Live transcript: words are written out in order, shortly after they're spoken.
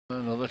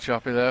Another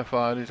chappie there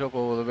fired it up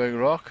over the big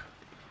rock.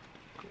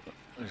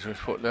 He's his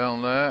foot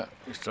down there.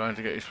 He's trying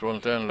to get his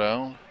front end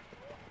down.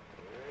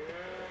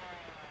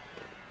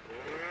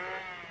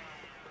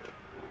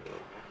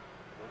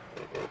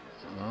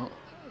 Oh,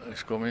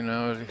 he's coming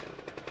now, is he?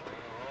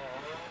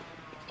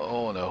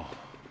 Oh no.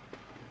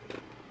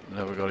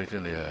 Never got it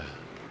in the air.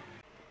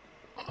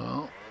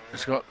 Well,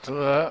 he's got to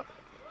there.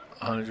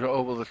 And he's got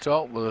over the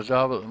top with a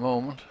dab at the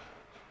moment.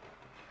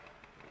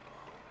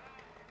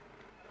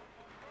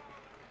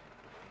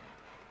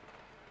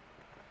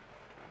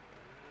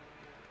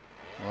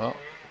 Well,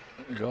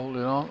 he's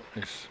holding on.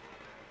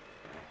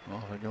 Well,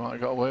 I think he might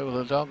have got away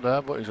with a dab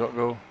there, but he's got to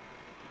go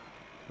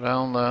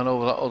round there and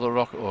over that other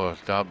rock. Oh,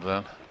 dab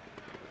then.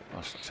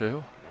 That's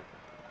 2.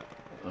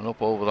 And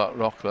up over that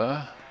rock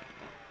there.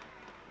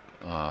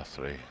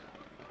 3.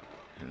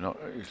 He's not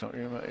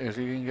going to, is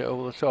he going to get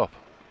over the top?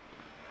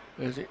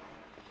 Is he?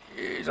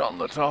 He's on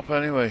the top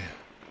anyway.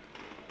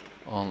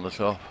 On the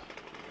top.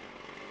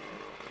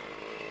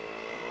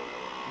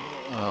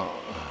 Oh,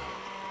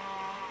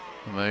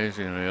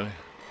 amazing, really.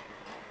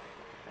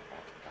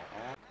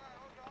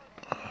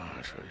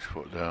 He's got his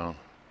foot down.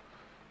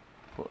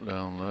 Foot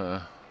down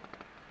there.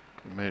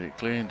 He made it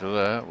clean to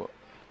there, but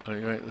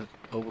anyway,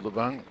 over the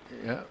bank.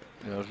 Yeah,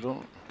 he has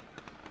done.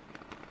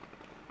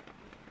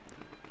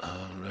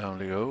 And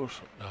round he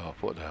goes. Oh,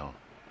 foot down.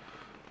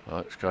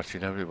 Right, it's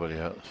catching everybody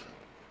out.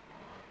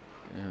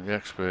 You know, the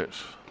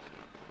experts.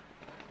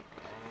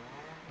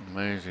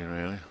 Amazing,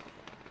 really.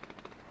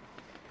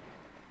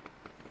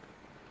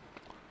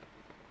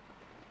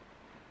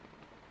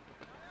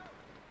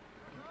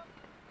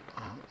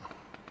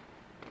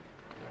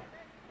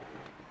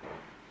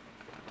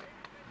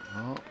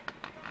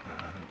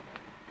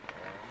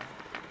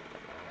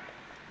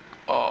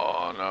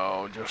 Oh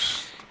no,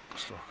 just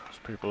stuck as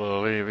people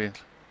are leaving.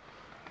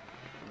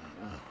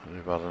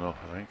 They've had enough,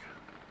 I think.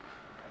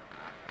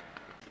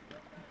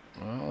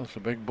 Well, it's a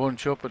big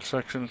bunch up at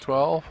section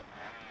 12.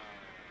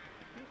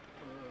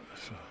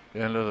 It's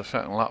the end of the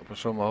second lap for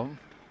some of them.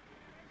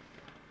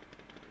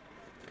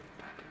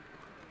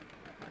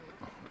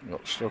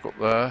 Got stuck up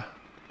there.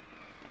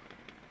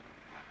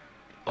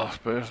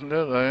 Last person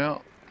did, there you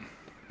are.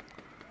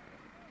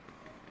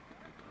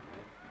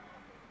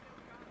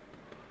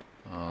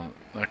 And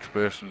next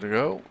person to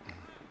go.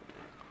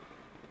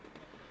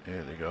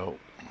 Here they go.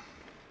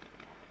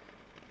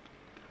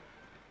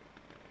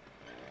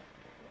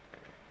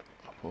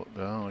 Foot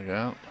down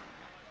again.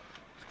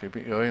 Just keep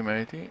it going,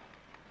 matey.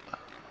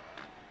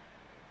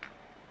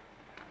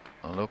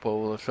 And up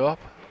over the top.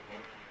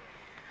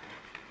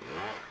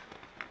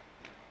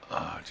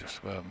 Just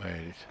about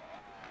made it.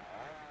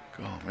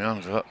 God, my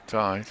hands are that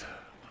tight.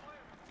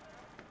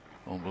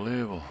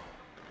 Unbelievable.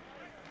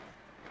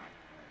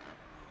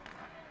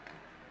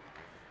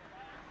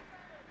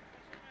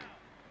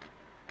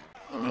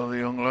 Another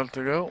young lad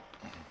to go.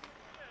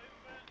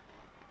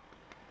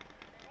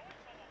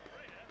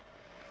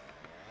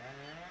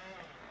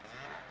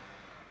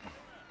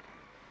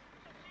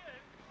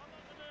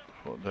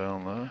 Foot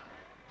down there.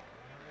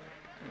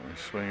 And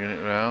swinging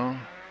it round.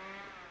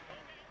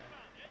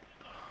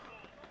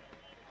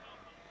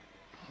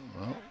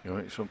 Well, give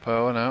it some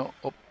power now.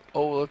 Up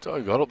over the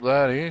top. Got up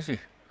there easy.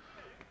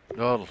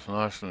 God,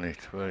 nice and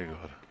neat. Very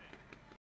good.